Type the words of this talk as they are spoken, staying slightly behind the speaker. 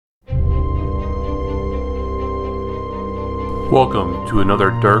Welcome to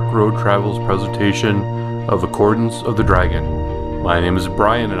another Dark Road Travels presentation of Accordance of the Dragon. My name is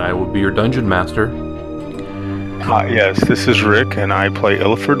Brian and I will be your dungeon master. Yes, this is Rick and I play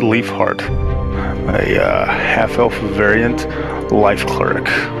Illiford Leafheart, a half-elf variant life cleric.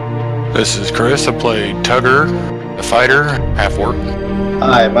 This is Chris. I play Tugger, the fighter, half-orc.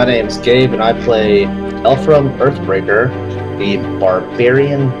 Hi, my name's Gabe and I play Elfram Earthbreaker, the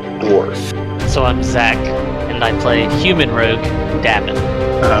barbarian dwarf. So I'm Zach, and I play Human Rogue, Davin.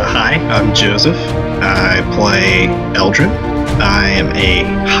 Hi, I'm Joseph. I play Eldrin. I am a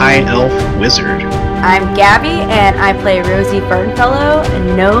high elf wizard. I'm Gabby, and I play Rosie Fernfellow,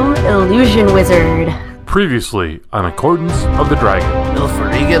 a gnome illusion wizard. Previously on Accordance of the Dragon.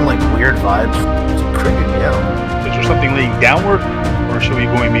 Ilford, are you getting like weird vibes? It's creeping me out. Is there something leading downward, or should we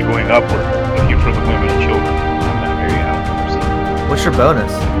be going upward, looking for the women and children? I'm not very out. What's your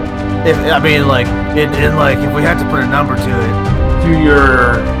bonus? If we had to put a number to it. To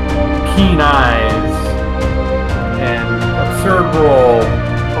your keen eyes and absurd roll.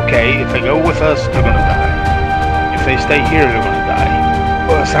 Okay, if they go with us, they're gonna die. If they stay here, they're gonna die.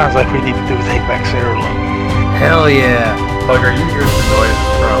 Well, it sounds like we need to do is take back Sarah alone. Hell yeah. Tugger, you hear the noise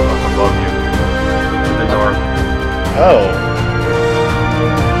from up above you to the north. Oh.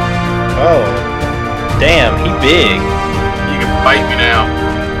 Damn, he big. You can bite me now.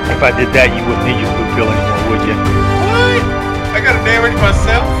 If I did that, you wouldn't need your blue pill anymore, would you? What? I gotta damage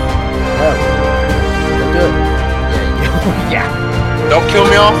myself? Don't do it. Yeah. Don't kill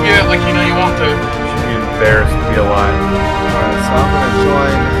me off yet like you know you want to. You should be embarrassed to be alive. Alright, so I'm gonna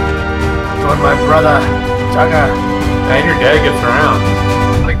join my brother, Tugger. And your dad gets around.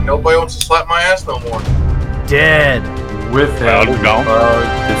 Like nobody wants to slap my ass no more. Dead. With him, Well, the gone. bug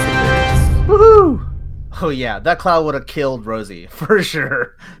dissipates. Woohoo! Oh yeah, that cloud would have killed Rosie for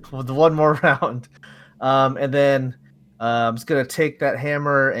sure with one more round. And then I'm just gonna take that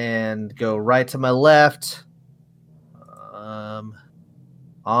hammer and go right to my left.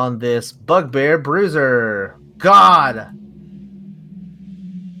 On this bugbear bruiser. God,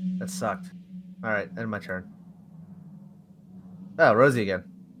 that sucked. All right, end my turn. Oh, Rosie again.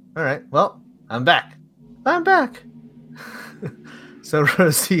 All right, well, I'm back. So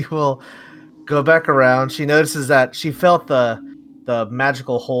Rosie will go back around. She notices that she felt the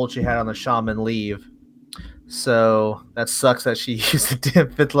magical hold she had on the shaman leave. So that sucks that she used a damn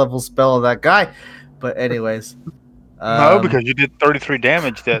 5th level spell on that guy. But anyways. No, because you did 33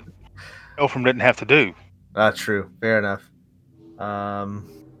 damage that Elfram didn't have to do. True. Fair enough.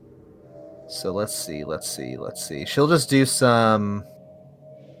 So let's see. She'll just do some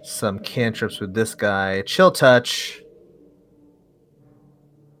cantrips with this guy. Chill touch.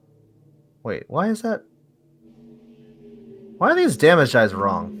 Wait, why is that? Why are these damage dice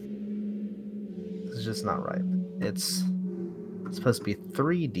wrong? This is just not right. It's supposed to be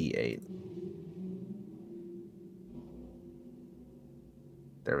 3d8.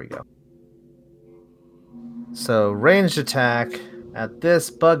 There we go. So ranged attack at this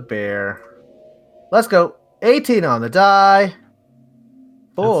bugbear. Let's go. 18 on the die.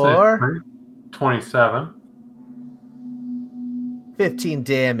 For 27. 15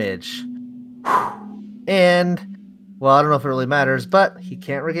 damage. And, well, I don't know if it really matters, but he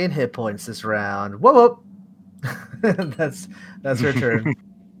can't regain hit points this round. Whoa. That's her turn.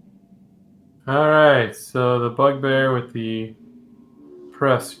 Alright, so the bugbear with the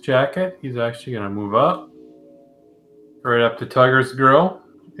press jacket, he's actually going to move up. Right up to Tugger's grill.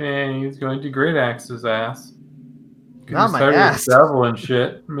 And he's going to great axe his ass. Not my Tugger's ass. devil and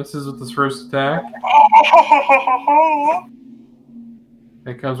shit. Misses with his first attack.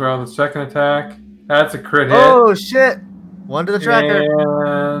 It comes around with the second attack. That's a crit hit. Oh, shit. One to the tracker.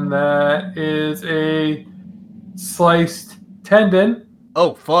 And that is a sliced tendon.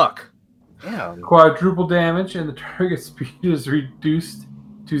 Oh, fuck. Yeah. Quadruple damage, and the target speed is reduced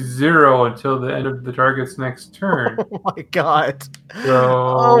to 0 until the end of the target's next turn. Oh, my God.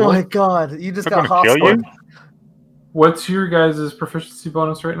 So, Oh, my God. You just They're got gonna kill you? hostile. what's your guys' proficiency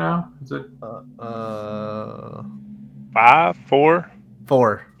bonus right now? Is it 5, 4?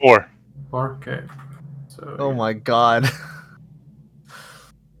 4. 4. 4? Okay. So, Oh, my God.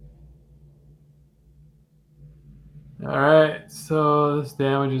 Alright, so this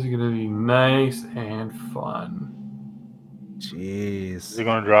damage is going to be nice and fun. Jeez. Is it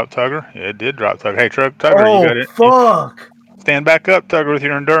going to drop Tugger? Yeah, it did drop Tugger. Hey, Tugger, you got it. Fuck. Stand back up, Tugger, with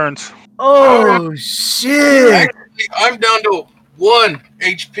your endurance. Oh, shit. Actually, I'm down to 1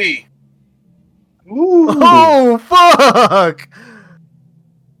 HP. Oh, fuck.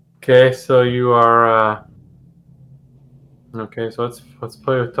 Okay, so you are Okay, so let's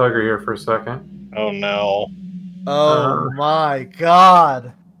play with Tugger here for a second. Oh no. Oh my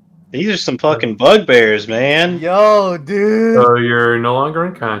god. These are some fucking bugbears, man. Yo, dude. So you're no longer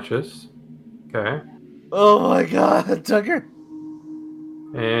unconscious. Okay. Oh my god, Tucker.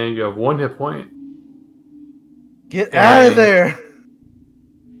 And you have 1 hit point. Get out of there.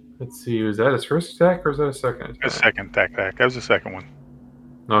 Let's see, was that his first attack or was that a second A attack? second attack. That was the second one.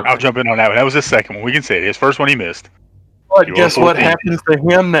 Okay. I'll jump in on that one. That was the second one. We can say it. His first one he missed. But You guess roll what 14. happens to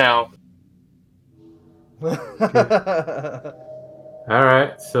him now?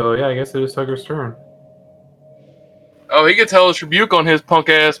 Alright, so yeah, I guess it is Tugger's turn. Oh, he gets hellish rebuke on his punk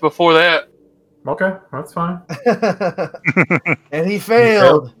ass before that. Okay, that's fine. And he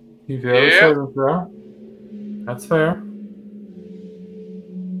failed. You failed a Yeah. saving throw. That's fair.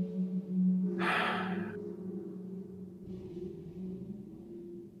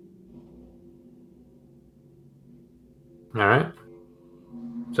 Alright.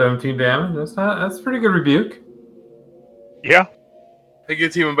 17 damage. That's a pretty good rebuke. Yeah. It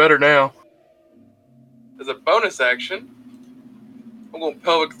gets even better now. As a bonus action, I'm going to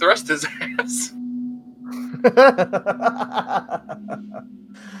pelvic thrust his ass.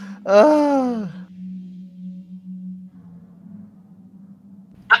 Ah.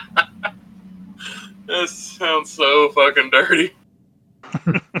 This sounds so fucking dirty.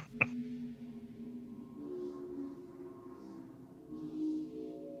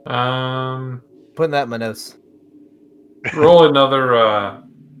 Putting that in my notes. Roll another.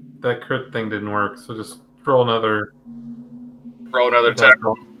 That crit thing didn't work, so just roll another. Roll another attack.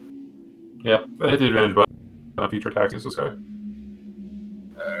 Yep, I hit the advantage button on future attacks. This guy.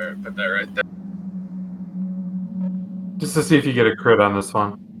 Alright, put that right there. Just to see if you get a crit on this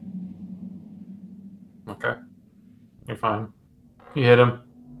one. Okay. You're fine. You hit him.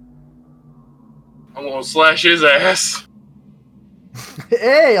 I'm going to slash his ass.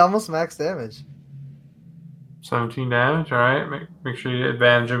 Hey, almost max damage. 17 damage, alright. Make sure you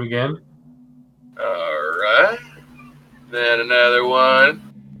advantage him again. Alright. Then another one.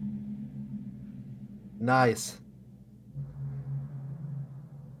 Nice.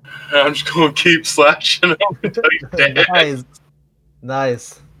 I'm just going to keep slashing him until he's dead. Nice.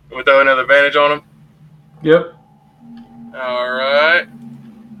 Nice. We throw another advantage on him. Yep. Alright.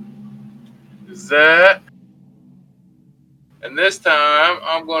 That. And this time,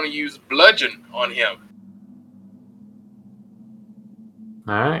 I'm going to use bludgeon on him.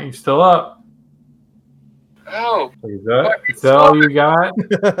 Alright, he's still up. Oh. Is that all you got?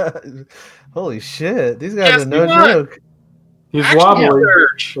 Holy shit. These guys Yes, are no you won. joke. He's Action wobbly,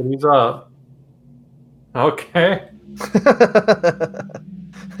 surge. but he's up. Okay.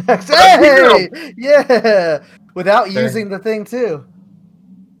 Hey! Yeah! Without using the thing, too.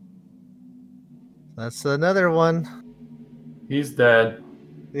 That's another one. He's dead.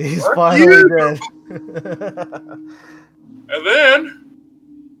 He's Fuck finally you. dead. And then...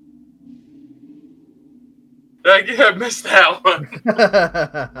 I missed that one.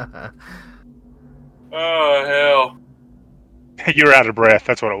 Oh, hell. You're out of breath.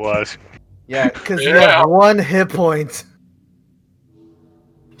 That's what it was. Yeah, because you Yeah. have 1 hit point.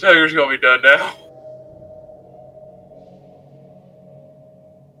 Tiger's going to be done now.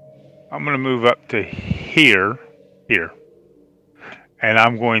 I'm going to move up to here. And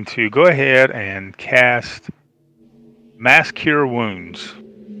I'm going to go ahead and cast Mass Cure Wounds.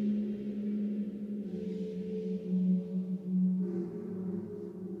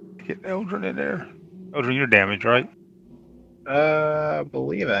 Get Eldrin in there. Eldrin, you're damaged, right? I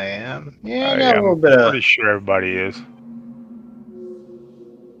believe I am. Yeah, I I got a am little bit of. pretty sure everybody is.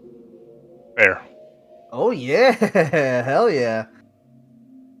 There. Oh, yeah. Hell yeah.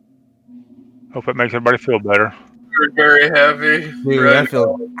 Hope it makes everybody feel better. You're very heavy. Dude, Right. I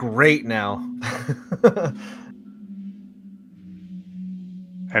feel great now.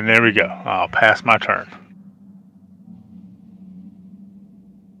 And there we go. I'll pass my turn.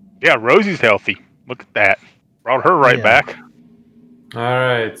 Yeah, Rosie's healthy. Look at that. Brought her right Yeah. back.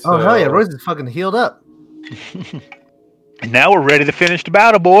 Alright, so... Oh, hell yeah. Rosie's fucking healed up. And now we're ready to finish the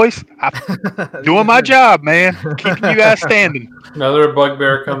battle, boys. I'm doing my job, man. Keeping you guys standing. Another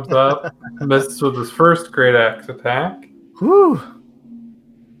bugbear comes up, misses with his first great axe attack, Whew.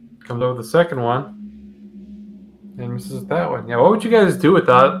 comes over the second one, and misses with that one. Yeah, what would you guys do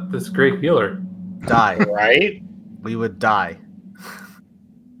without this great healer? Die. Right? We would die.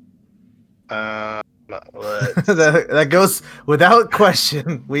 Let's that goes without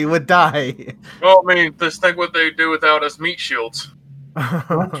question. We would die. Well, I mean, just think what they do without us meat shields.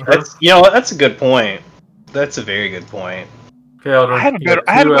 That's that's a good point. That's a very good point. Okay, Eldrin, I had a you got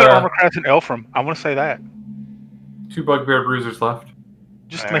better two, armor class than Elfram. I want to say that. 2 bugbear bruisers left.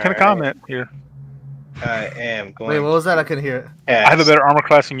 Just All making a right. comment here. I am going. Wait, what was that? I couldn't hear it. to I have a cast better armor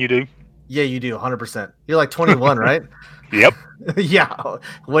class than you do. Yeah, you do, 100%. You're like 21, right? Yep. Yeah,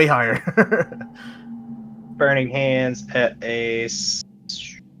 way higher. Burning Hands at a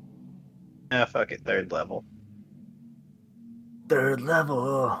fuck it, 3rd level. 3rd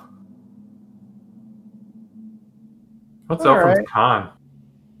level. What's All Elfram's right. con?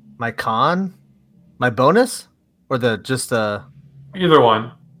 My con? My bonus? Or just Either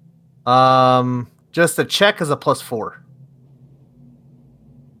one. just the check is a +4.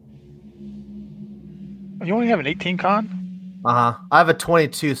 You only have an 18 con? I have a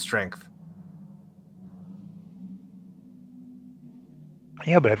 22 strength.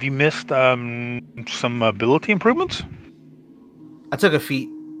 Yeah, but have you missed some ability improvements? I took a feat.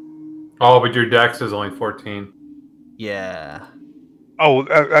 Oh, but your dex is only 14. Yeah. Oh,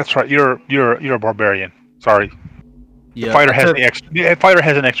 that's right. You're a barbarian. Sorry. Yeah. The fighter has the fighter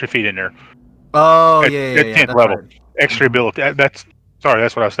has an extra feat in there. Oh, At- yeah, at 10th that's level. right. Extra ability. That's what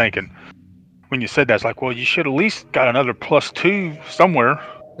I was thinking. When you said that, it's like, well, you should at least got another +2 somewhere.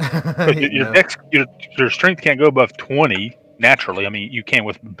 But your No. dex, your strength can't go above 20 naturally. I mean, you can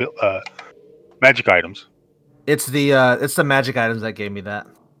with magic items. It's the magic items that gave me that.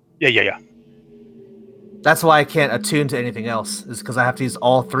 Yeah. That's why I can't attune to anything else, is because I have to use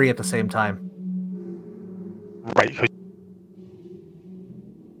all 3 at the same time. Right. 'Cause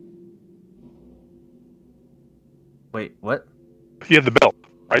Wait, what? you have the belt,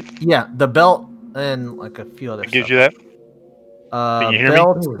 right? Yeah, the belt and like a few other It gives stuff. you that. Can you hear me?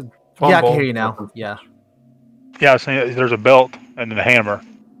 belt. Yeah, I can Fumble. hear you now. Yeah. Yeah, I was saying there's a belt and then a hammer.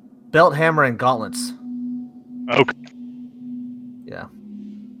 Belt, hammer, and gauntlets. Okay. Yeah.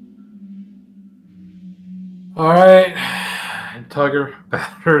 All right. And Tugger,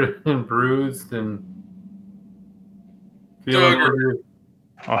 battered and bruised and feeling Tugger. pretty-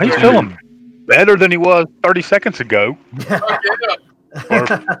 Oh, he's feeling better than he was 30 seconds ago, Fuck yeah. or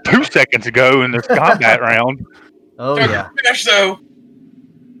 2 seconds ago in this combat round. Oh Tugger, yeah. finish though.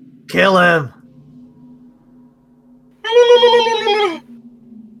 Kill him.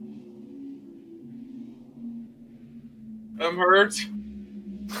 I'm hurt.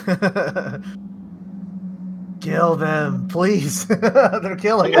 Kill them, please. They're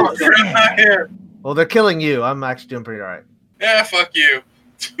killing us. Here. Well, they're killing you. I'm actually doing pretty alright. Yeah, fuck you.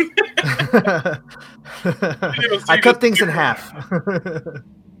 I cut things in half.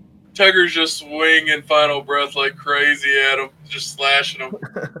 Tugger's just swinging Final Breath like crazy at him, just slashing him.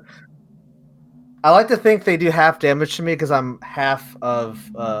 I like to think they do half damage to me because I'm half of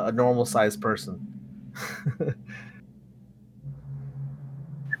a normal sized person.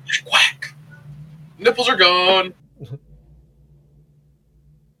 Whack. Nipples are gone.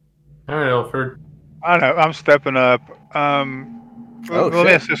 All right, Ilford. I know. I'm stepping up. Let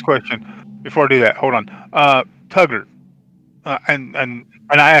me ask this question before I do that. Hold on. Tugger, and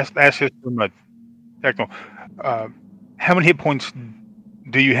I asked this from a technical. How many hit points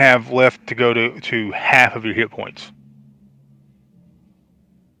do you have left to go to half of your hit points?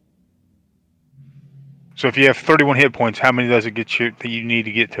 So if you have 31 hit points, how many does it get you that you need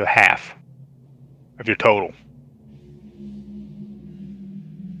to get to half of your total?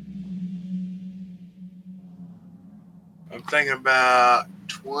 I'm thinking about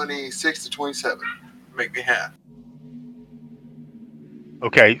 26 to 27. Make me half.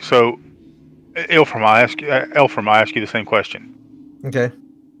 Okay, so Elfram, I ask you the same question. Okay.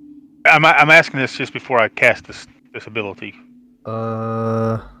 I'm asking this just before I cast this ability.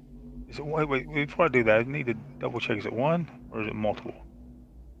 Is it, wait, before I do that, I need to double check. Is it one or is it multiple?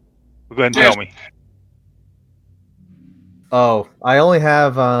 Go ahead and tell me. Oh, I only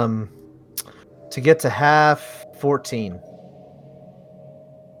have to get to half 14.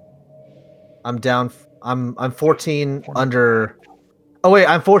 I'm down. I'm 14 under. Oh wait,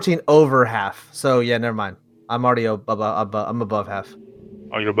 I'm 14 over half. So yeah, never mind. I'm already above. I'm above half.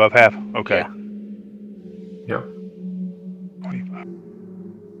 Oh, you're above half. Okay. Yeah. Yep. 25.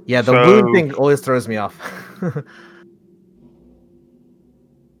 Yeah, the So- wound thing always throws me off.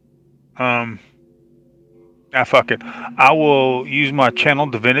 Fuck it. I will use my channel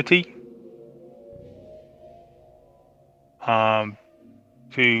divinity.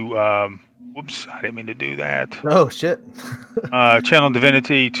 Whoops, I didn't mean to do that. Oh shit. Channel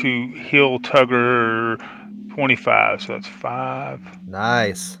divinity to heal Tugger 25. So that's 5,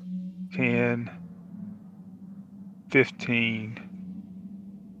 Nice. 10, 15,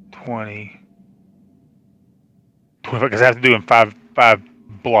 20, 25, because I have to do in five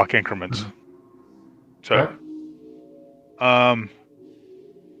block increments. So, Okay.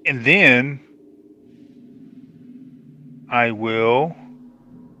 and then I will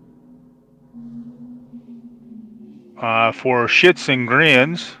For shits and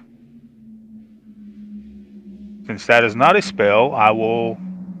grins, since that is not a spell, I will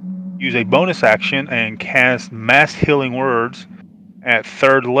use a bonus action and cast Mass Healing Words at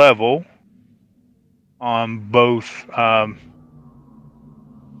 3rd level on both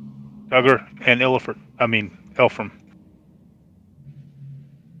Tugger and Elfram.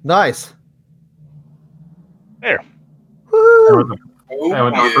 Nice. There. Woo! And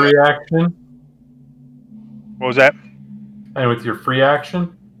with the free action? What was that? And with your free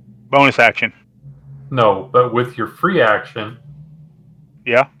action? Bonus action. No, but with your free action.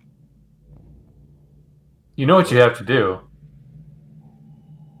 Yeah. You know what you have to do.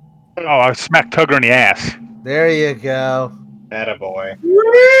 Oh, I smacked Tugger in the ass. There you go. Attaboy.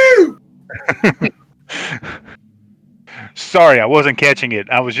 Sorry, I wasn't catching it.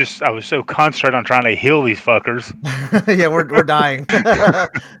 I was so concentrated on trying to heal these fuckers. Yeah, we're dying.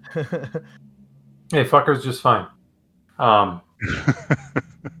 Hey, fucker's just fine. All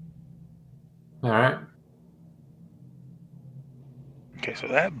right. Okay, so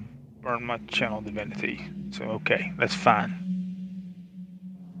that burned my channel divinity. So okay, that's fine.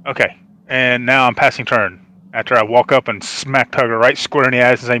 Okay, and now I'm passing turn. After I walk up and smack Tugger right square in the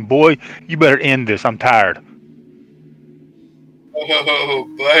ass and say, "Boy, you better end this. I'm tired." Oh,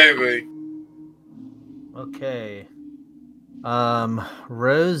 baby. Okay.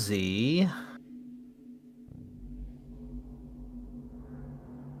 Rosie.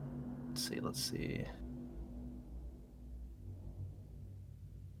 Let's see.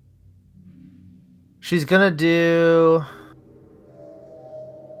 She's gonna do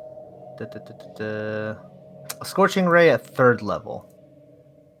a Scorching Ray at 3rd level.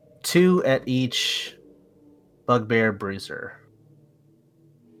 2 at each Bugbear Bruiser.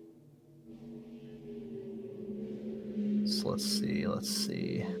 So let's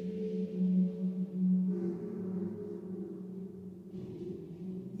see.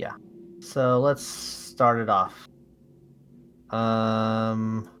 Yeah. So let's start it off.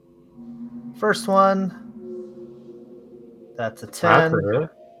 First one. That's a 10.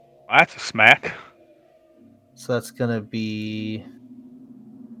 That's a smack. So that's gonna be.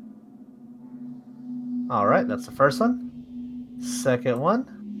 All right, that's the first one. Second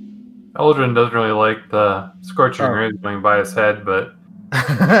one. Eldrin doesn't really like the Scorching Rays going by his head, but...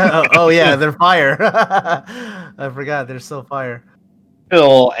 oh yeah, they're fire. I forgot, they're so fire. A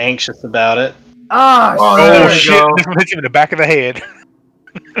little anxious about it. Oh shit! This one hits him in the back of the head.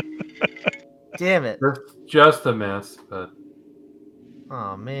 Damn it. Just a miss, but...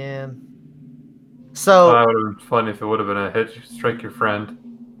 Oh man. So... that would have been funny if it would have been a hit, strike your friend.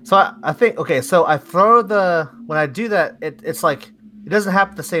 So I think, okay, so I throw when I do that, it's like, it doesn't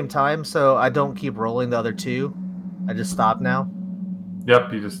happen at the same time, so I don't keep rolling the other 2. I just stop now.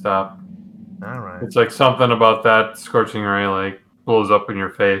 Yep, you just stop. All right. It's like something about that Scorching Ray, like, blows up in your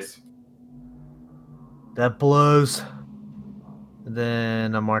face. That blows. And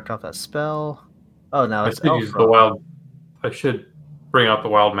then I marked off that spell. Oh, now it's I should bring out the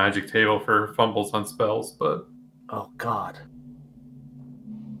wild magic table for fumbles on spells, but... Oh, God.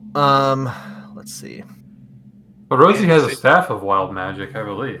 Let's see. But Rosie has a staff of wild magic, I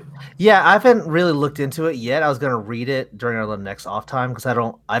believe. Yeah, I haven't really looked into it yet. I was gonna read it during our next off time because I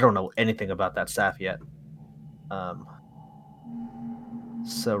don't know anything about that staff yet.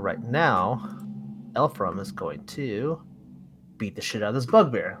 So right now, Elfram is going to beat the shit out of this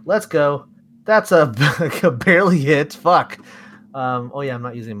bugbear. Let's go. That's a barely hit. Fuck. Oh yeah, I'm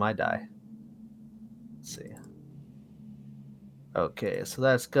not using my die. Let's see. Okay, so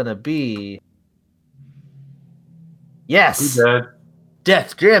that's gonna be yes. Dead.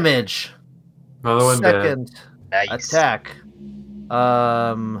 Death damage. Another one Second dead. attack.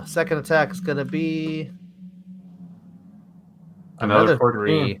 Second attack is gonna be another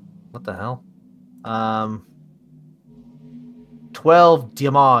 3. What the hell? 12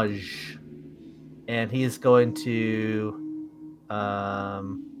 damage, and he's going to.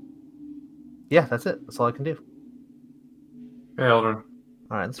 Yeah, that's it. That's all I can do. Hey, Eldrin.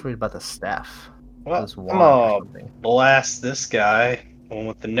 All right, let's read about the staff. Well, I'm gonna blast this guy, one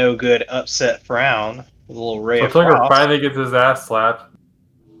with the no good upset frown, with a little ray of Tugger frost. finally gets his ass slapped.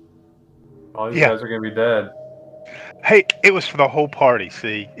 All these guys are gonna be dead. Hey, it was for the whole party.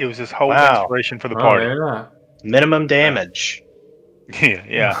 See, it was this whole inspiration for the party. Minimum damage.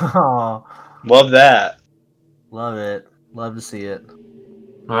 Yeah. Love that. Love it. Love to see it.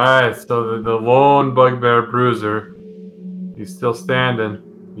 All right, so the lone bugbear bruiser, he's still standing.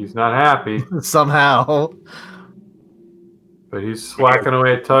 He's not happy. Somehow. But he's swacking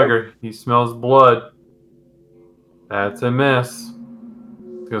away at Tugger. He smells blood. That's a miss.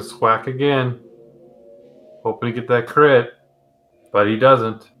 He's gonna swack again. Hoping to get that crit, but he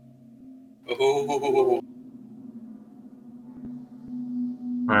doesn't. Oh,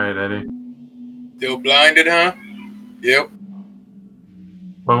 All right, Eddie. still blinded, huh? Yep.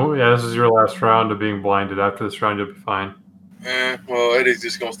 Well, yeah, this is your last round of being blinded. After this round, you'll be fine. Well, Eddie's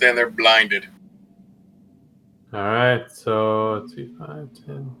just gonna stand there blinded. All right, so let's see, 5,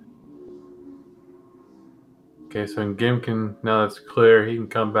 10. Okay, so when Gim can, now that's clear, he can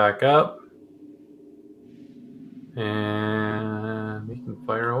come back up. And he can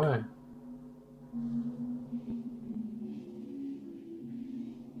fire away.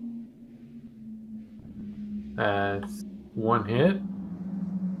 That's one hit.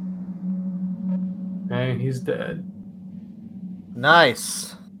 And he's dead.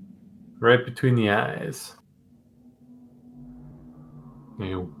 Nice. Right between the eyes.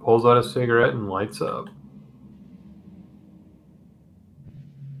 He pulls out a cigarette and lights up.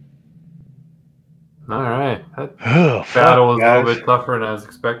 All right. That battle was a little bit tougher than I was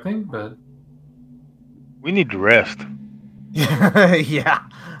expecting, but we need to rest. Yeah.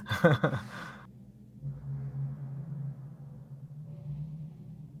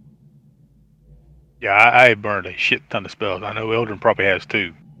 Yeah, I burned a shit ton of spells. I know Eldrin probably has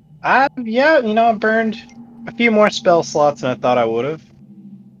too. Yeah, I burned a few more spell slots than I thought I would have.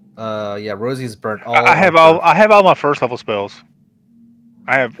 Yeah, Rosie's burnt all. I have all my first level spells.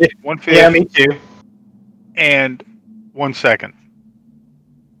 I have 1/5. Yeah, me too. And 1 second.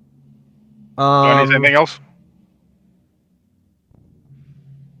 Do I need anything else?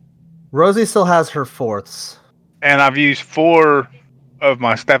 Rosie still has her fourths. And I've used 4 of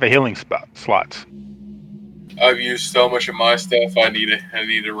my Staff of Healing slots. I've used so much of my stuff. I need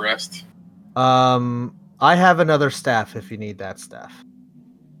a rest. I have another staff if you need that staff.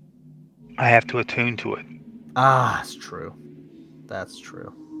 I have to attune to it. Ah, that's true. That's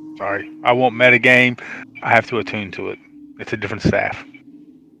true. Sorry, I won't metagame. I have to attune to it. It's a different staff.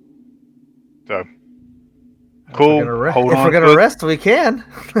 So cool. If we're gonna rest, we can.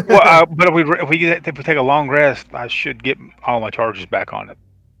 Well, but if we take a long rest, I should get all my charges back on it.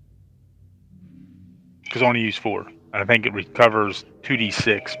 Because I only use 4. And I think it recovers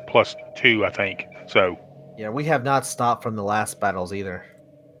 2d6 plus 2, I think. So. Yeah, we have not stopped from the last battles either.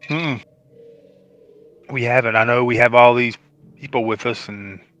 We haven't. I know we have all these people with us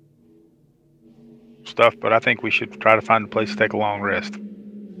and stuff, but I think we should try to find a place to take a long rest.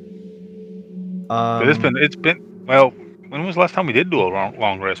 It's been well. When was the last time we did do a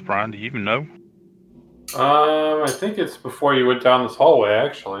long rest, Brian? Do you even know? I think it's before you went down this hallway,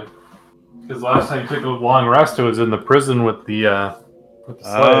 actually. Because last time you took a long rest, it was in the prison with the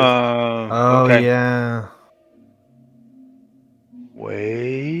slaves. Okay. Yeah.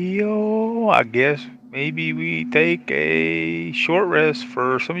 Well, I guess maybe we take a short rest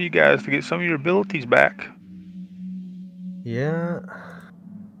for some of you guys to get some of your abilities back. Yeah.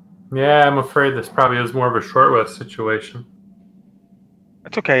 Yeah, I'm afraid this probably is more of a short rest situation.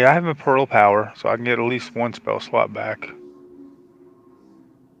 That's okay. I have a Pearl Power, so I can get at least 1 spell slot back.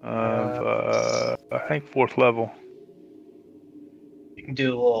 I think 4th level. You can do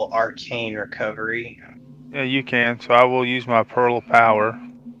a little arcane recovery. Yeah, you can. So I will use my Pearl of Power.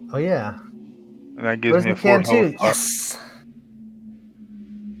 Oh yeah. And that gives me a 4th level. Yes.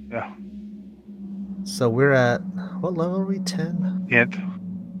 Yeah. So we're at what level are we? 10? 10th.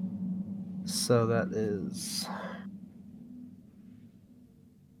 So that is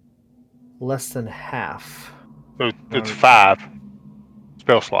less than half. So it's 5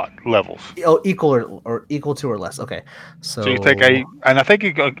 spell slot levels. Oh, equal to or less. Okay. So you take and I think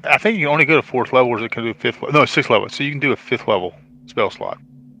you can only go to 4th level, or it can do 5th level. No, 6th level. So you can do a 5th level spell slot.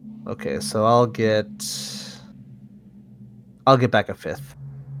 Okay, so I'll get back a 5th.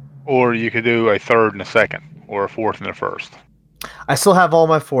 Or you could do a 3rd and a 2nd, or a 4th and a 1st. I still have all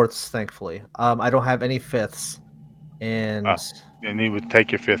my 4ths, thankfully. I don't have any 5ths, and you would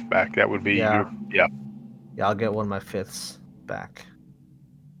take your 5th back. That would be yeah. Yeah, I'll get one of my 5ths back,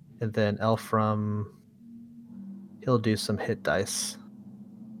 and then Elfram, he'll do some hit dice.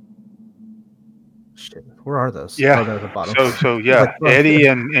 Shit, where are those? Yeah. Oh, they're at the bottom. So yeah, Eddie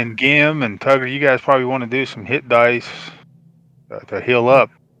and Gim and Tugger, you guys probably want to do some hit dice to heal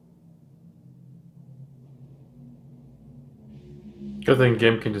up. Good thing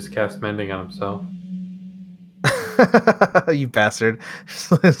Gim can just cast Mending on himself. You bastard.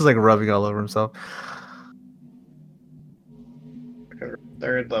 It's like rubbing all over himself.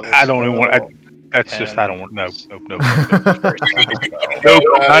 3rd level. I don't even want. That's 10. Just I don't want. No. Nope.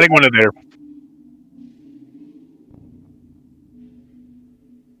 Not even there.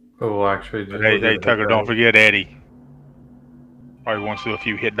 Oh, actually, hey, Tugger, don't forget Eddie. Probably wants to do a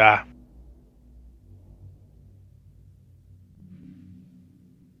few hit die.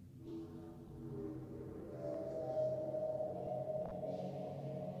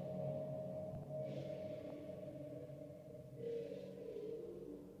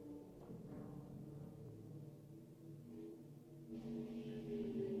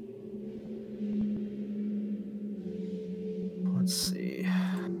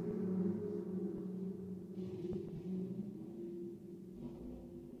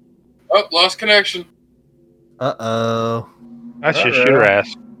 Oh, lost connection. Uh-oh. That's just your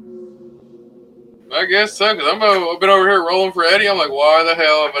ass. I guess so, because I've been over here rolling for Eddie. I'm like, why the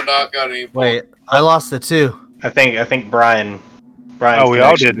hell have I not got any? Wait, I lost it too. I think Brian. Oh, we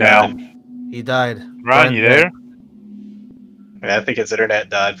all did now. He died. Brian, you there? Yeah, I think his internet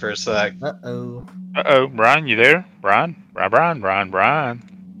died for a sec. Uh-oh. Uh-oh, Brian, you there? Brian? Brian.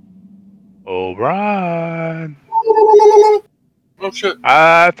 Oh, Brian. Oh, shit.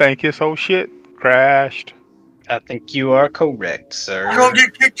 I think his whole shit crashed. I think you are correct, sir. We're gonna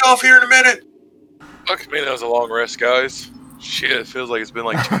get kicked off here in a minute. Fuck me, that was a long rest, guys. Shit, it feels like it's been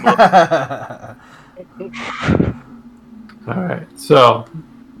like 2 months. Alright, so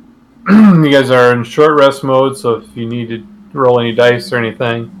you guys are in short rest mode, so if you need to roll any dice or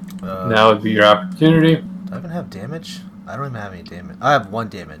anything, now would be your opportunity. Do I even have damage? I don't even have any damage. I have 1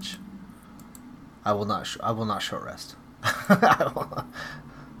 damage. I will not short rest.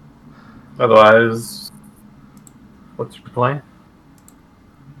 Otherwise, what's your plan?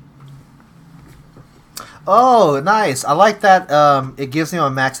 Oh, nice. I like that. It gives me my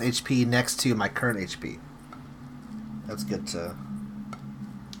max HP next to my current HP. That's good too.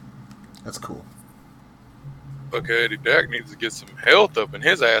 That's cool. Okay, Eddie Dak needs to get some health up in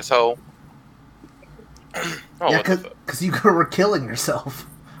his asshole. Yeah, because you were killing yourself.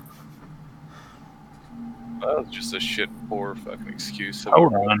 That was just a shit poor fucking excuse.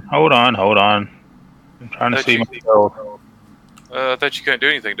 Hold on. I'm trying to see myself. I thought you couldn't do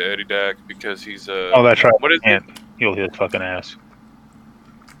anything to Eddie Dak because he's Oh, that's right. What is can't heal his fucking ass.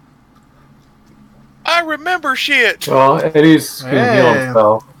 I remember shit. Well, Eddie's gonna heal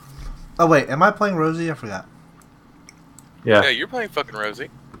himself. Oh wait, am I playing Rosie? I forgot. Yeah. Yeah, you're playing fucking Rosie.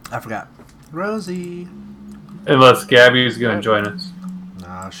 I forgot. Rosie. Unless Gabby's gonna join us.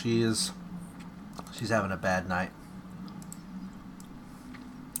 Nah, she's having a bad night.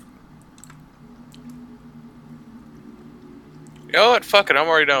 You know what? Fuck it. I'm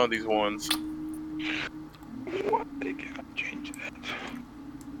already done with these ones. What? They cannot change that.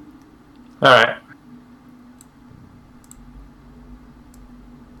 Alright.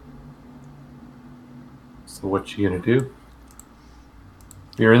 So what you gonna do?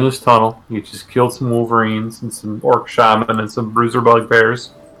 You're in this tunnel. You just killed some Wolverines and some Orc Shaman and some Bruiser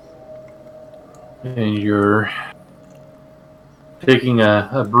Bugbears. And you're taking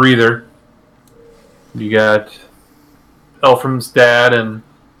a breather. You got Elfram's dad and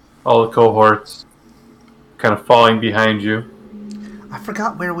all the cohorts kind of falling behind you. I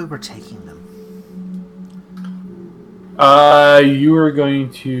forgot where we were taking them. You are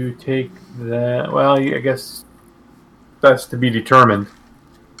going to take that. Well, I guess that's to be determined.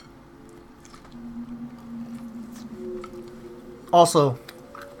 Also,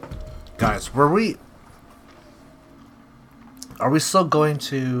 guys, are we still going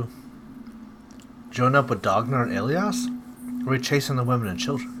to join up with Dognar and Elias? Or are we chasing the women and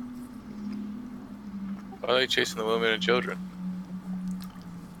children? Why are they chasing the women and children?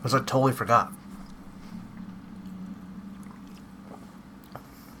 Because I totally forgot.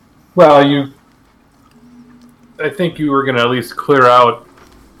 Well, I think you were going to at least clear out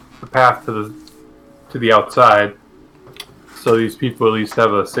the path to the outside, so these people at least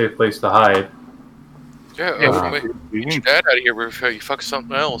have a safe place to hide. Yeah, get your dad out of here before you fuck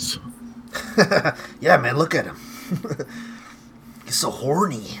something else. Yeah, man, look at him. He's so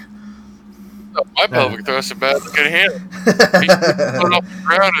horny. Oh, my pelvic thrust is bad. Look at him. He's put off the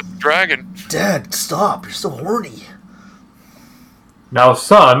ground as a dragon. Dad, stop. You're so horny. Now,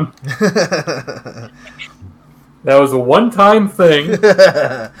 son, that was a one-time thing.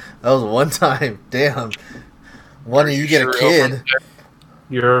 That was one time. Damn. Why don't you get a kid?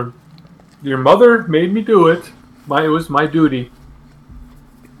 Your mother made me do it. It was my duty.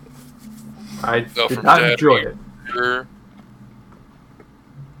 I did not enjoy it.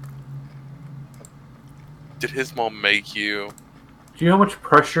 Did his mom make you? Do you know how much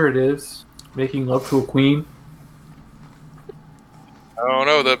pressure it is making love to a queen? I don't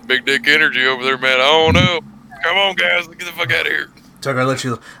know, that big dick energy over there, man. I don't know. Come on, guys, let's get the fuck out of here. Tucker,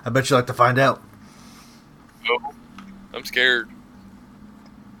 I bet you like to find out. No, I'm scared.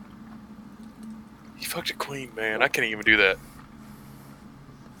 He fucked a queen, man. I can't even do that.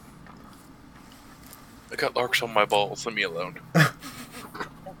 I got larks on my balls. Leave me alone.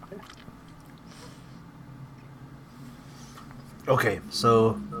 Okay,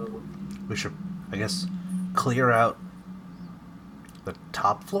 so we should, I guess, clear out the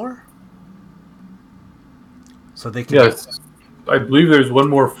top floor? So they can... Yes. I believe there's one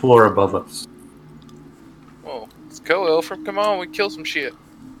more floor above us. Oh, let's go, Elfram. Come on, we kill some shit.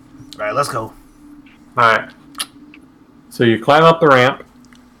 Alright, let's go. Alright. So you climb up the ramp,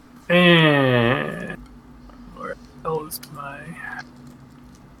 And where the hell is my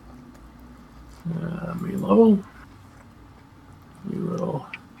me level? We will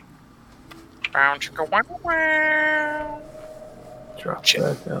drop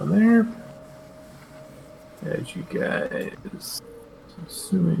that down there. As you guys,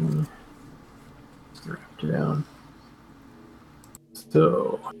 assuming drop down.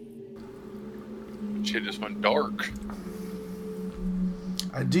 So shit just went dark.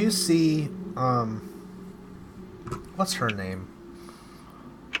 I do see, what's her name?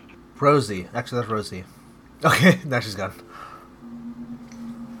 Rosie. Actually, that's Rosie. Okay, now she's gone.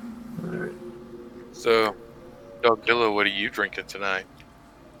 alright. So, Dogzilla, what are you drinking tonight?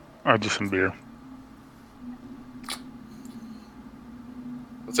 Just some beer.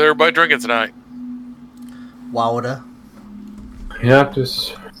 What's everybody drinking tonight? Wowda. Yeah,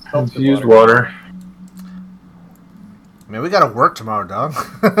 just infused water. Man, we gotta work tomorrow, dog.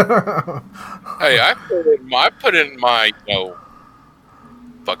 Hey, I put in my,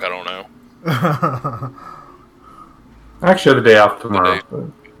 fuck, I don't know. Actually, the day off tomorrow. But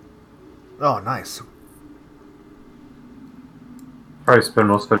Oh, nice. probably spend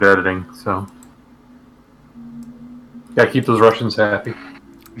most of it editing, so gotta keep those Russians happy.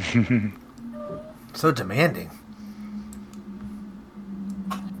 So demanding.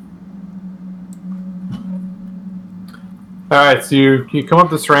 Alright, so you come up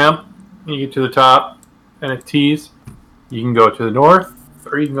this ramp, you get to the top, and it tees. You can go to the north,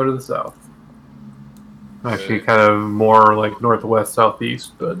 or you can go to the south. Actually, kind of more like northwest,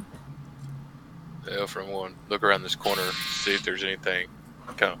 southeast, but Yeah, from one. Look around this corner, see if there's anything.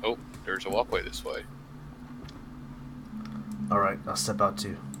 Oh, there's a walkway this way. Alright, I'll step out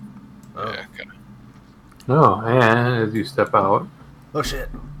too. Oh. Yeah, okay. oh, and as you step out, Oh shit.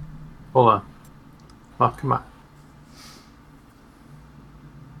 hold on. Oh, come on.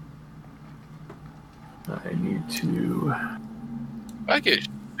 I need to. I get.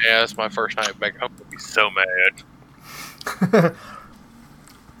 Yeah, it's my first night back. I'm gonna be so mad.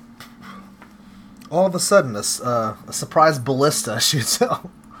 All of a sudden, a surprise ballista shoots out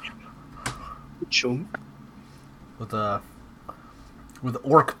Chunk. with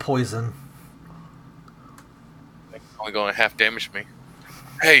orc poison. Only going to half damage me.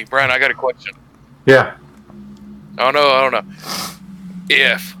 Hey, Brian, I got a question. Yeah. I don't know.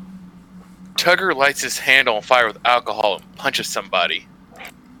 If Tugger lights his hand on fire with alcohol and punches somebody,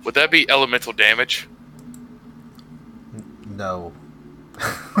 would that be elemental damage? No.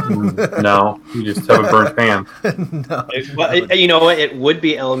 No, you just have a burnt hand. No. You know what? It would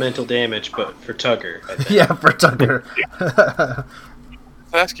be elemental damage, but for Tugger. I think. Yeah, for Tugger.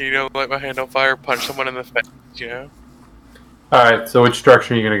 Asking, light my hand on fire, punch someone in the face, Alright, so which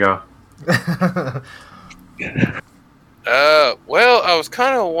direction are you going to go? Well, I was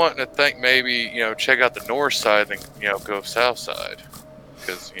kind of wanting to think maybe, check out the north side and, go south side.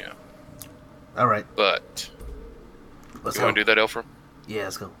 Because, Alright. But, Let's you want to do that, Elfram? Yeah,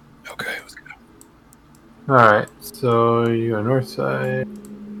 let's go. Okay, let's go. Alright, so you go north side.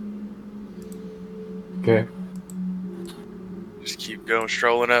 Okay. Just keep going,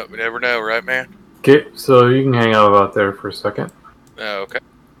 strolling up. We never know, right, man? Okay, so you can hang out about there for a second. Oh, okay.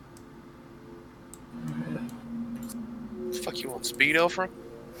 Fuck, you want speed, Elfram?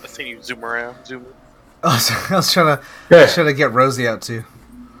 I seen you zoom around, zoom. I was trying to get Rosie out too.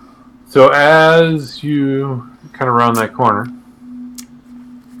 So as you kind of round that corner,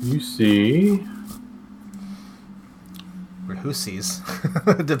 you see. Or who sees?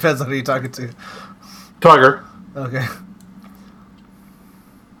 Depends on who you're talking to. Tugger. Okay.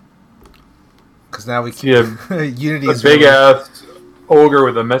 Because now we see a Unity. A big ass ogre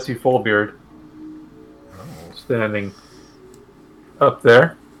with a messy full beard standing up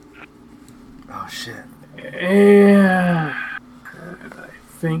there. Oh shit. And I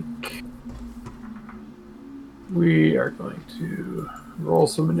think we are going to roll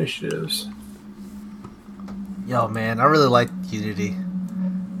some initiatives. Yo, man, I really like Unity.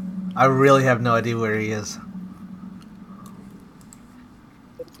 I really have no idea where he is.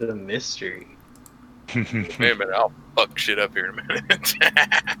 It's a mystery. Wait a minute, I'll fuck shit up here in a minute.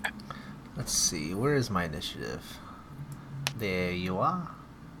 Let's see, where is my initiative? There you are.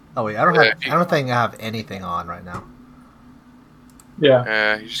 Oh wait, I don't think I have anything on right now.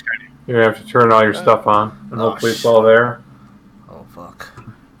 Yeah. You just kind of. You have to turn all your stuff on, and hopefully it's all there. Oh fuck.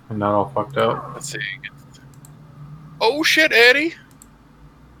 And not all fucked up. Let's see. Oh shit, Eddie.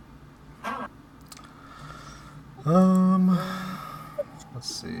 Let's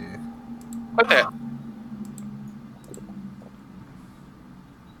see. What that?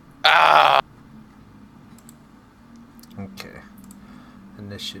 Ah. Okay.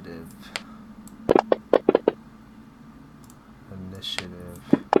 Initiative.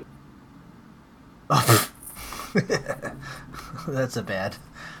 Oh. That's a bad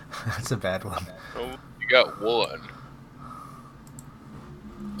one. Oh, you got one.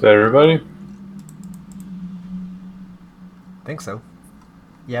 Is that everybody? Think so.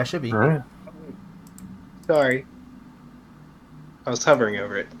 Yeah, it should be. All right. Sorry. I was hovering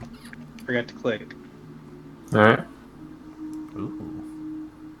over it. Forgot to click. All right. Ooh.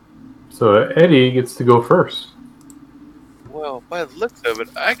 So Eddie gets to go first. Well, by the looks of it,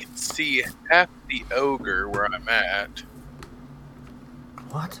 I can see half the ogre where I'm at.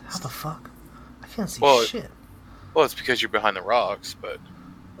 What? How the fuck? I can't see shit. Well, it's because you're behind the rocks, but...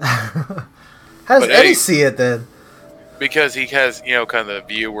 How does Eddie see it then? Because he has, kind of the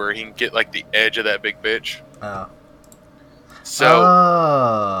view where he can get, like, the edge of that big bitch. Oh.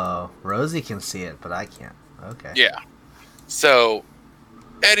 So... Rosie can see it, but I can't. Okay. Yeah. So...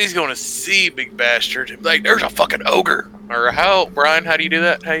 Eddie's going to see Big Bastard. Like, there's a fucking ogre. Or Brian, how do you do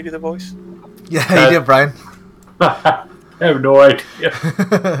that? How do you do the voice? Yeah, how you do it, Brian? I have no idea.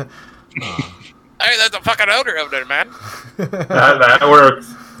 Hey, that's a fucking ogre over there, man. that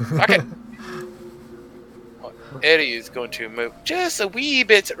works. Okay. Eddie is going to move just a wee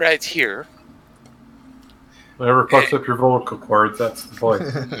bit right here. Whatever fucks up your vocal cords, that's the point.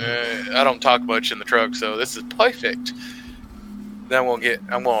 I don't talk much in the truck, so this is perfect. Then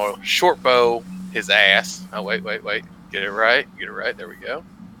I'm going to short bow his ass. Oh, wait. Get it right. There we go.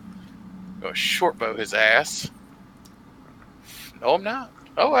 I'm going to short bow his ass. No, I'm not.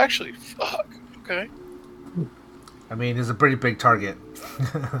 Oh, actually, fuck. Okay. I mean, he's a pretty big target.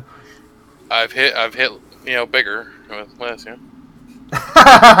 I've hit, bigger with less,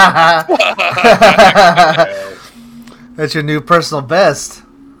 That's your new personal best.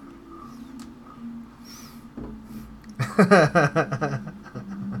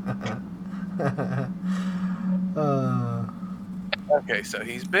 Okay, so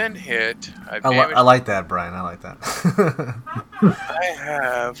he's been hit. I like that, Brian. I like that. I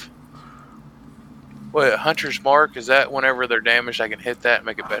have... What, Hunter's Mark? Is that whenever they're damaged, I can hit that and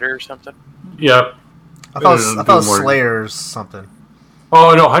make it better or something? Yep. I thought it was Slayer's something.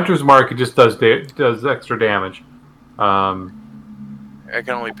 Oh, no, Hunter's Mark, it just does extra damage. I can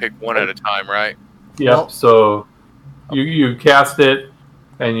only pick one at a time, right? Yep, well, so you cast it,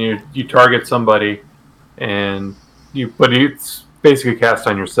 and you target somebody, and but it's basically cast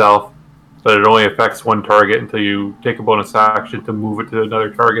on yourself, but it only affects one target until you take a bonus action to move it to another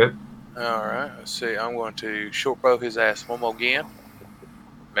target. Alright, let's see. I'm going to short bow his ass one more again.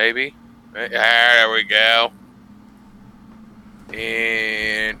 Maybe. There we go.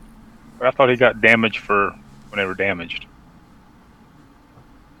 And... I thought he got damage for whenever damaged.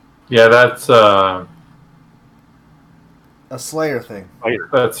 Yeah, that's a Slayer thing.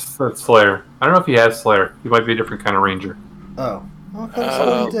 That's Slayer. I don't know if he has Slayer. He might be a different kind of ranger. Oh. Okay,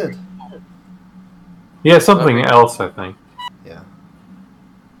 so he did. He has something else, I think. Yeah.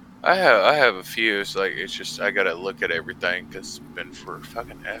 I have a few. It's like, it's just, I gotta look at everything because it's been for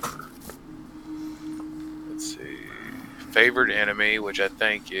fucking ever. Let's see. Favored enemy, which I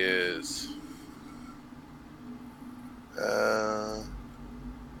think is... I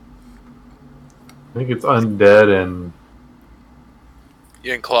think it's Undead and...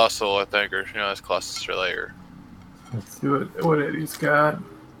 Yeah, and Colossal, I think, or, that's Colossal Slayer. Let's see what Eddie's got.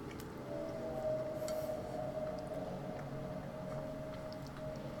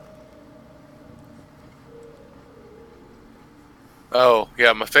 Oh,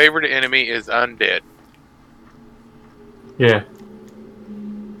 yeah, my favorite enemy is Undead. Yeah.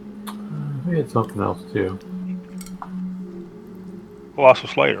 We had something else, too. Colossal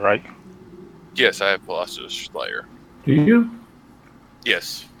Slayer, right? Yes, I have Colossal Slayer. Do you?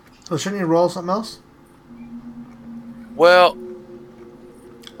 Yes. So shouldn't you roll something else? Well,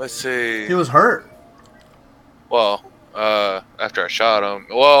 let's see. He was hurt. Well, after I shot him.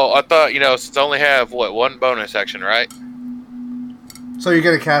 Well, I thought, since I only have, one bonus action, right? So you're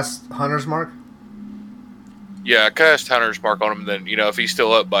going to cast Hunter's Mark? Yeah, I cast Hunter's Mark on him, then, if he's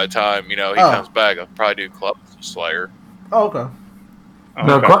still up by the time, he comes back, I'll probably do Colossal Slayer. Oh, okay.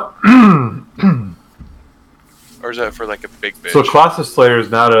 No, or is that for, like, a big bitch? So Colossal Slayer is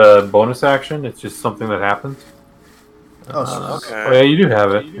not a bonus action, it's just something that happens? Oh, okay. Oh, yeah, you do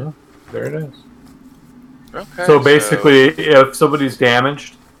have it. Yeah, there it is. Okay. So basically, if somebody's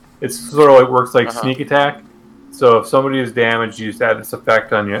damaged, it's sort of like works like sneak attack. So if somebody is damaged, you just add this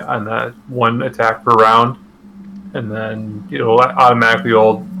effect on that one attack per round, and then it'll automatically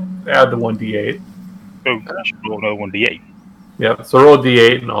add the 1d8. So you should roll another 1d8. Yep. So roll a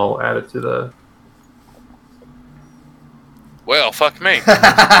d8, and I'll add it to the. Well, fuck me.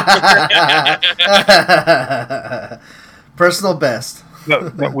 Personal best.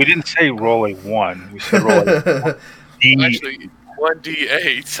 No, we didn't say roll a 1. We said roll a D. Actually,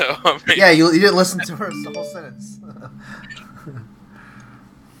 1d8. So I mean, Yeah, you didn't listen to her the whole sentence.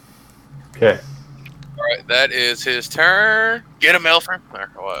 Okay. All right, that is his turn. Get him, Elfrin. Or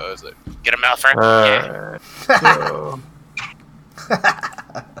what was it? Get him, Elfrin. So,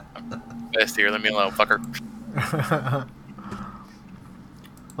 Best here. Leave me alone, fucker.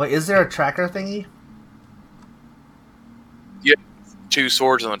 Wait, is there a tracker thingy? Yeah, 2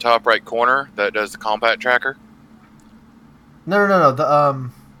 swords in the top right corner that does the combat tracker. No.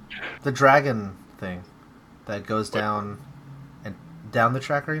 The dragon thing that goes down and down the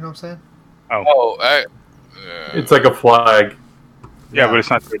tracker. You know what I'm saying? Oh, it's like a flag. Yeah, but it's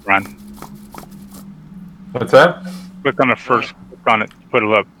not good, Brian. What's that? Click on the first. Click on it. Put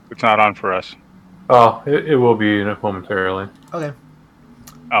it up. It's not on for us. Oh, it will be momentarily. Okay.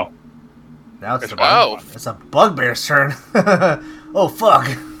 Oh. Now it's a bugbear's turn. Oh fuck!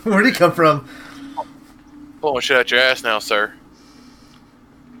 Where'd he come from? Pulling shit out your ass now, sir.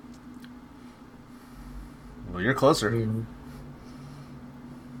 Well, you're closer.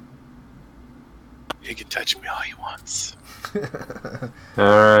 He can touch me all he wants.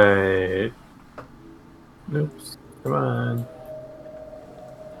 Alright. Oops. Come on.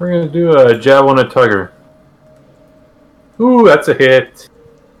 We're gonna do a javelin at Tugger. Ooh, that's a hit.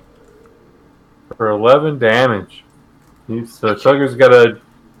 For 11 damage. So Tugger's got a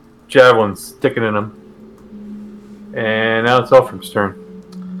javelin sticking in him. And now it's Elfram's turn.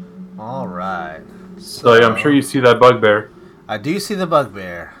 Alright. So yeah, I'm sure you see that bugbear. I do see the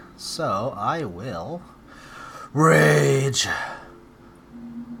bugbear. So I will rage.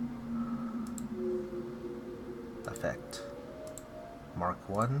 Effect. Mark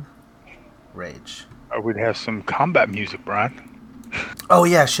 1. Rage. We'd have some combat music, Brian. Oh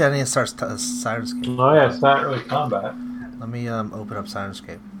yeah, shit, I need to start Sirenscape. Oh yeah, it's not really combat. Let me open up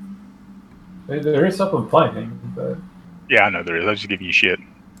Sirenscape. There is something playing, but... Yeah, I know there is. I'll just give you shit.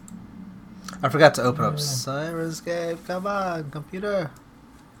 I forgot to open up Sirenscape. Come on, computer.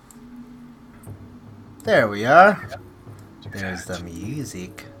 There we are. There's the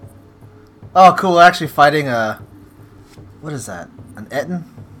music. Oh, cool. We're actually fighting a... What is that? An Etten?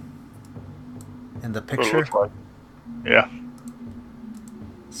 In the picture? Like. Yeah.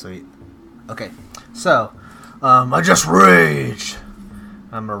 Sweet. Okay. So, I just raged.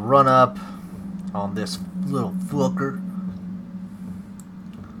 I'm gonna run up on this little fucker.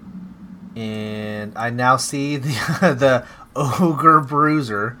 And I now see the the ogre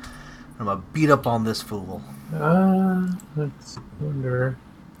bruiser. I'm gonna beat up on this fool. Let's wonder.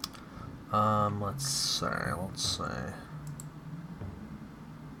 Let's see.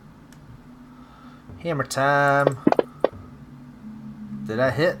 Hammer time. Did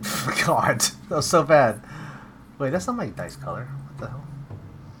I hit? God, that was so bad. Wait, that's not my dice color. What the hell?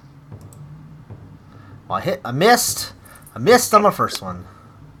 Well, I missed. I missed on my first one.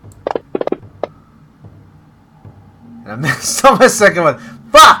 And I missed on my second one.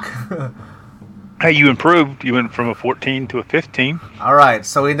 Fuck! Hey, you improved. You went from a 14 to a 15. Alright,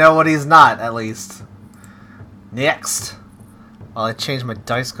 so we know what he's not, at least. Next. Well, I changed my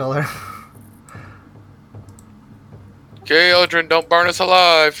dice color. Okay, Eldrin, don't burn us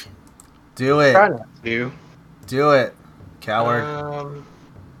alive. Do it. Try not to. Do it, coward.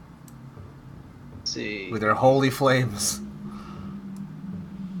 Let's see. With their holy flames.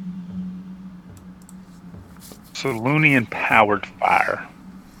 Selunian powered fire.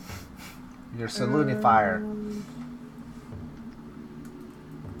 Your Seluni fire.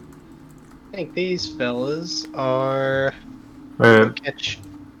 I think these fellas are. Wait.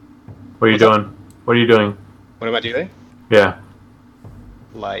 What are you doing? What are you doing? What am I doing? Yeah.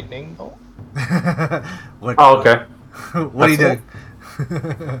 Lightning bolt. What, oh, okay. What are you doing?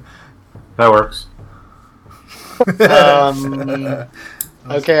 That works.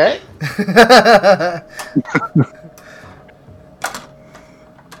 Okay.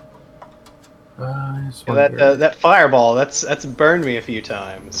 That fireball, that's burned me a few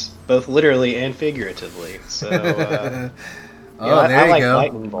times, both literally and figuratively. So, there I you like go.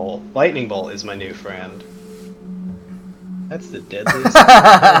 lightning bolt. Lightning bolt is my new friend. That's the deadliest.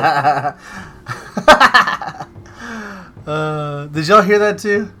 Did y'all hear that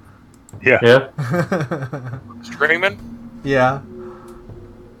too? Yeah. Yeah. Screaming? Yeah.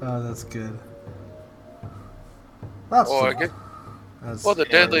 Oh, that's good. That's Well, I guess, well, the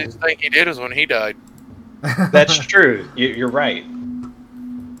deadliest thing he did was when he died. That's true. You're right.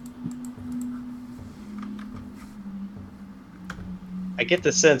 I get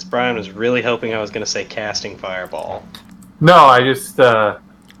the sense Brian was really hoping I was going to say casting fireball. No, I just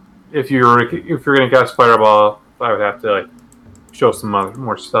if you're gonna cast Fireball, I would have to like show some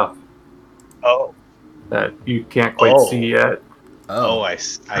more stuff. Oh. That you can't quite see yet. Oh,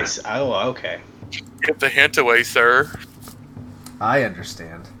 oh, okay. Get the hint away, sir. I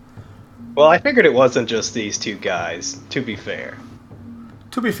understand. Well, I figured it wasn't just these two guys, to be fair.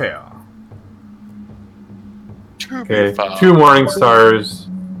 To be fair. Okay, 2 Morning Stars.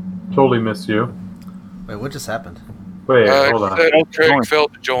 Totally miss you. Wait, what just happened? Wait, hold on. Craig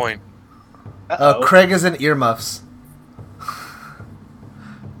failed to join. Craig is in earmuffs.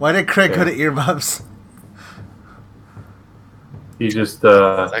 Why did Craig go to earmuffs? He just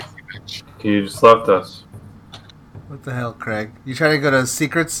left us. What the hell, Craig? You trying to go to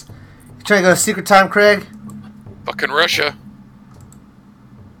secrets? You trying to go to secret time, Craig? Fucking Russia.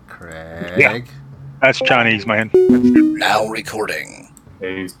 Craig. Yeah. That's Chinese, man. Now recording.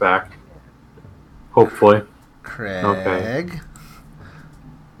 Okay, he's back. Hopefully. Craig. Okay.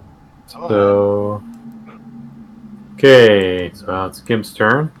 So. Okay, so now it's Gim's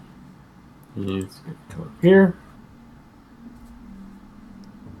turn. He's going to come up here.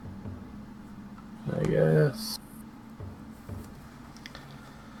 I guess.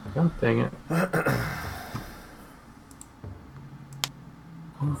 God dang it.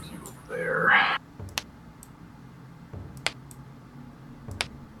 Move you over there.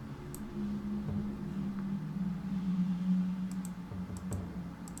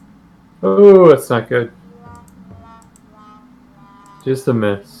 Oh, that's not good. Just a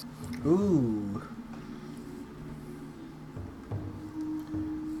miss. Ooh.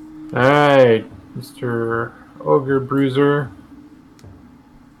 Alright, Mr. Ogre Bruiser.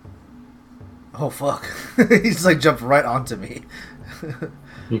 Oh, fuck. He's like jumped right onto me.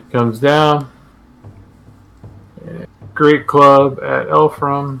 He comes down. Great club at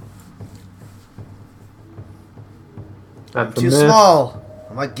Elfram. That's Too small.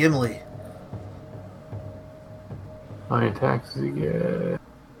 I'm like Gimli. How many attacks does he get?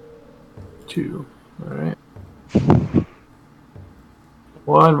 2. Alright.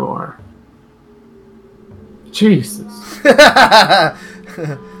 1 more. Jesus.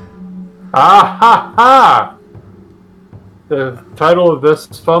 Ah ha ha! The title of this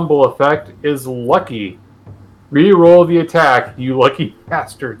fumble effect is Lucky. Reroll the attack, you lucky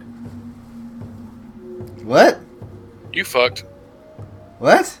bastard. What? You fucked.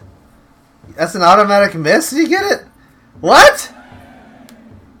 What? That's an automatic miss? Did you get it? What?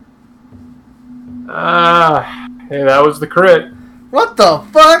 Hey, that was the crit. What the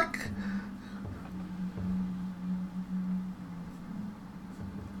fuck?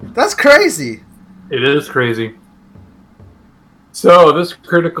 That's crazy. It is crazy. So, this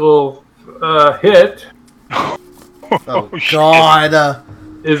critical hit Oh, God.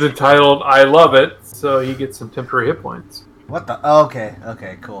 is entitled I Love It, so he gets some temporary hit points. What the? Oh, okay,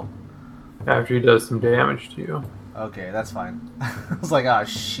 okay, cool. After he does some damage to you. Okay, that's fine. I was like, oh,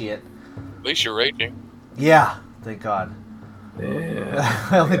 shit. At least you're raging. Yeah, thank God. Yeah.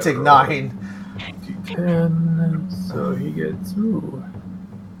 I only take 9. 10, so he gets... Ooh.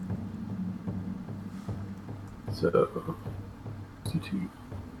 So... 2.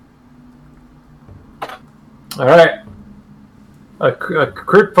 Alright. A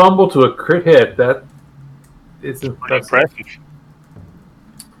crit fumble to a crit hit. That is impressive.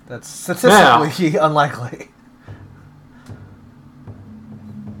 That's statistically unlikely.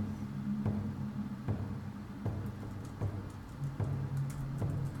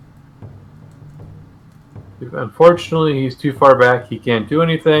 Unfortunately, he's too far back. He can't do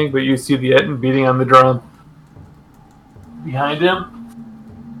anything, but you see the Etten beating on the drum behind him.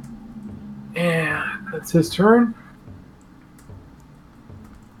 And that's his turn.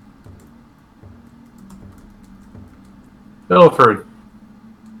 Belford.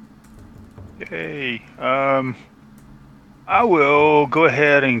 Okay. I will go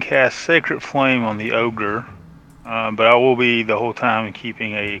ahead and cast Sacred Flame on the Ogre, but I will be the whole time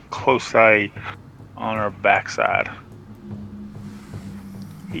keeping a close eye on our backside.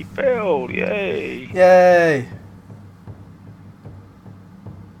 He failed. Yay. Yay.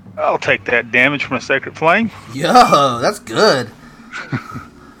 I'll take that damage from a Sacred Flame. Yo, that's good.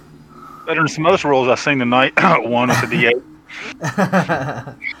 Better than some other rolls I've seen tonight. 1 with a D8.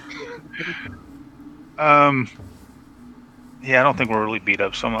 Yeah, I don't think we're really beat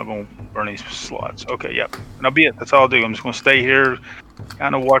up, so I'm not going to burn these slots. Okay, yep. And that'll be it. That's all I'll do. I'm just going to stay here,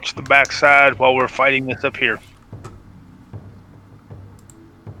 kind of watch the backside while we're fighting this up here.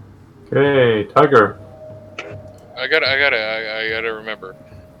 Okay, Tugger. I gotta remember.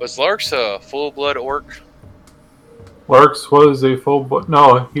 Was Larks a full-blood orc? Larks was a full...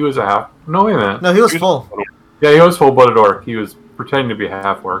 No, he was a half. No, wait a minute. No, he was full. Yeah, he was full-blooded orc. He was pretending to be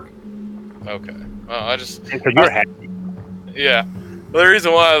half orc. Okay. Well, I just. Because you're happy. Yeah. Well, the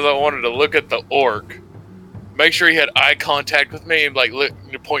reason why is I wanted to look at the orc, make sure he had eye contact with me, and like look,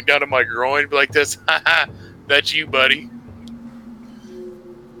 point down to my groin, be like this. Haha, that's you, buddy.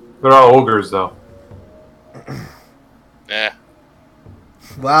 They're all ogres, though. Yeah.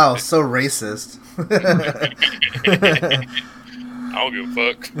 Wow, so racist. I don't give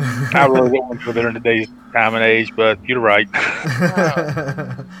a fuck. I really don't want to live in today's time and age, but you're right.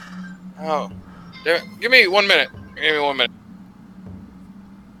 Oh. Give me 1 minute. Give me 1 minute.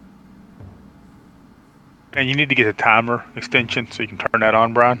 And you need to get a timer extension so you can turn that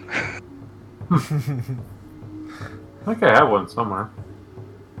on, Brian. I think I have one somewhere.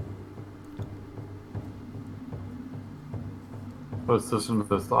 Let's listen to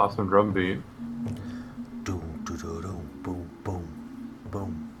this awesome drum beat. Doom, doo, doo, doo, boom, boom,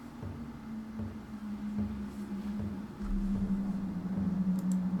 boom.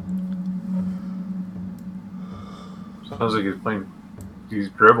 Sounds like he's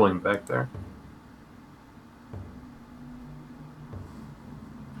dribbling back there.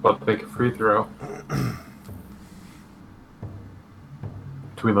 About to take a free throw.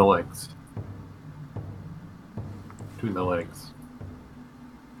 Between the legs. Between the legs.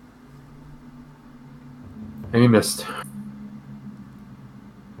 And he missed.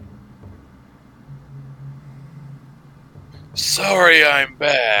 Sorry, I'm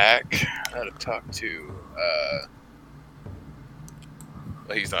back. I had to talk to,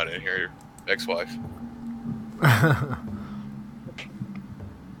 well, he's not in here. Ex-wife.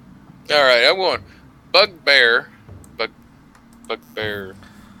 Alright, I'm going Bugbear. Bugbear.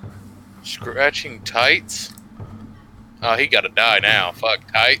 Scratching tights? Oh, he gotta die now. Fuck,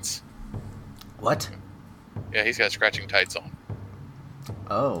 tights. What? Yeah, he's got scratching tights on.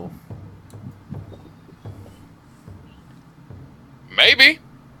 Oh. Maybe.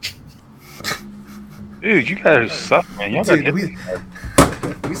 Dude, you guys suck, man. Y'all Dude,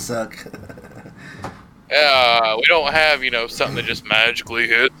 we suck. Yeah, we don't have, something that just magically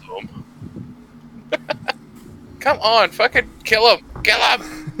hits them. Come on, fucking kill him. Kill him.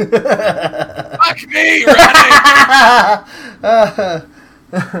 Fuck me, Ronnie.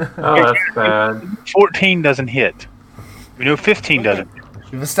 Oh, that's bad. 14 doesn't hit. We know 15 doesn't.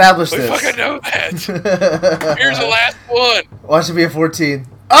 We've established We this. fucking know that. Here's the last one. Watch it be a 14.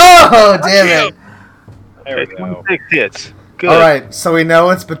 Oh, damn it. There we go. 26 hits. Good. All right, so we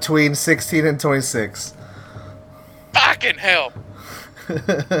know it's between 16 and 26. Fucking hell. Fucking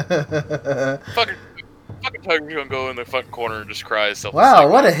Tugger's gonna go in the fucking corner and just cry himself. Wow,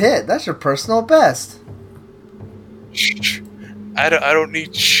 what a hit. That's your personal best. I don't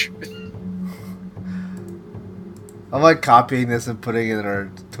need shh. I'm like copying this and putting it in our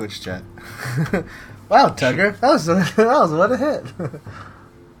Twitch chat. Wow, Tugger, that was what a hit.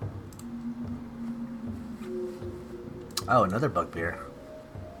 Oh, another bugbear.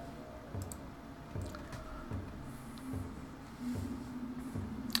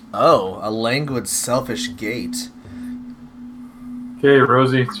 Oh, a languid, selfish gate. Okay,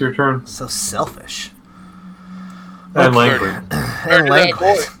 Rosie, it's your turn. So selfish. And languid. And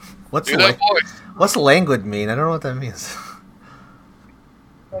languid. Do that voice. What's languid mean? I don't know what that means.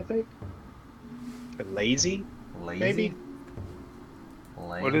 I think. Lazy? Lazy? Maybe?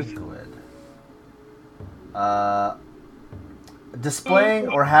 What is it? Displaying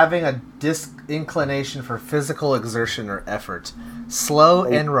or having a disinclination for physical exertion or effort. Slow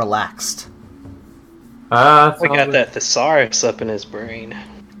and relaxed. We got that thesaurus up in his brain.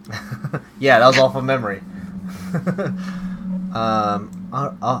 Yeah, that was all from memory.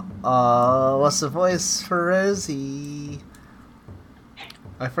 What's the voice for Rosie?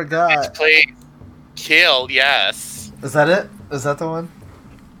 I forgot. Play kill, yes. Is that it? Is that the one?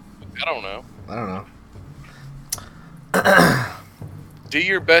 I don't know. I don't know. Do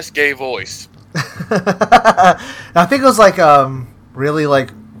your best gay voice. I think it was like really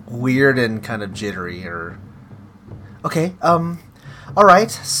like weird and kind of jittery or okay, all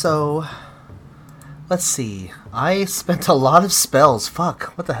right, so let's see. I spent a lot of spells.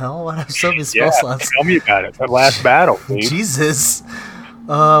 Fuck, what the hell? Why do I have so many spell slots? Tell me about it. That last battle, dude. Jesus.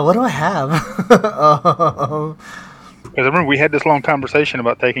 What do I have? Because I remember we had this long conversation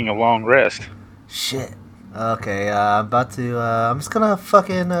about taking a long rest. Shit. Okay, I'm about to, I'm just gonna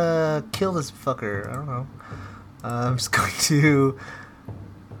fucking, kill this fucker. I don't know. I'm just going to...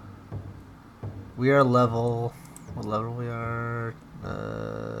 We are level... What level we are?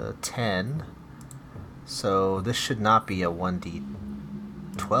 10. So this should not be a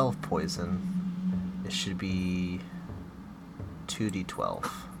 1d12 poison. It should be 2d12.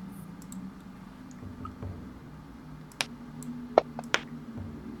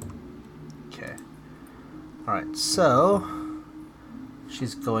 Okay. Alright, so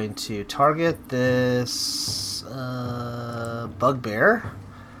she's going to target this bugbear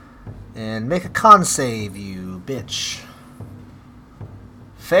and make a con save, you bitch.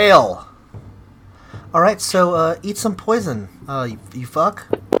 Fail! Alright, so eat some poison, you fuck.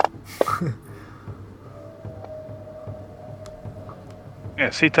 Yeah,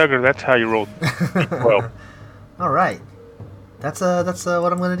 see, Tugger, that's how you rolled. Well, Alright. That's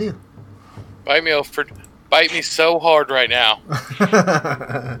what I'm gonna do. Bite me, Alfred. Bite me so hard right now. you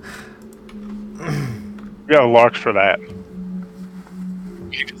got larks for that.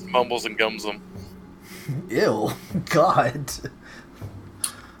 He just mumbles and gums them. Ew. God.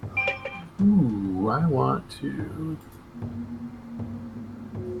 Ooh, I want to.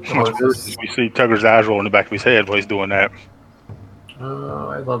 We see Tugger's eyes roll in the back of his head while he's doing that. Oh,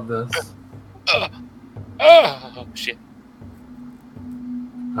 I love this. Oh, shit.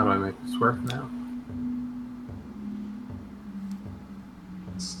 How do I make this work now?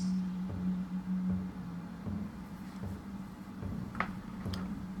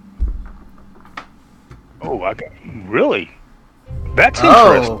 Oh, I got really. That's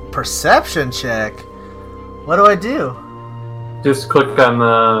Oh, interesting. perception check. What do I do? Just click on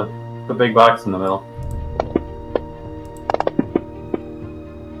the big box in the middle.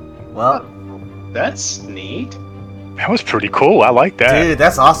 Well, That's neat. That was pretty cool. I like that. dude,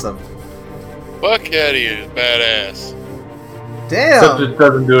 that's awesome. Fuck out of here, badass. Damn. Except it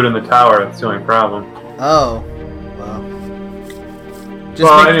doesn't do it in the tower. That's the only problem. Oh, well.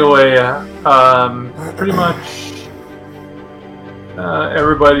 Anyway, pretty much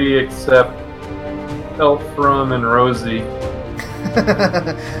everybody except Elfram and Rosie.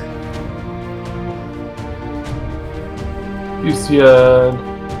 You see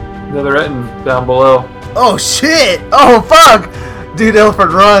another Etten down below. Oh shit! Oh fuck! Dude,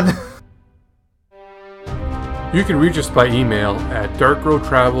 Ilford, run! You can reach us by email at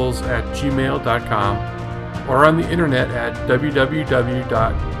darkroadtravels@gmail.com or on the internet at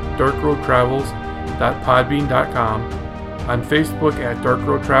www.darkroadtravels.podbean.com, on Facebook at Dark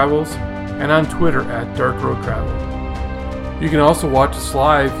Road Travels, and on Twitter at Dark Road Travel. You can also watch us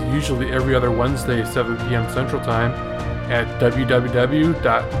live, usually every other Wednesday, 7 p.m. Central Time, at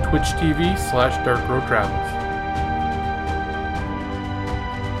www.twitch.tv/darkroadtravels.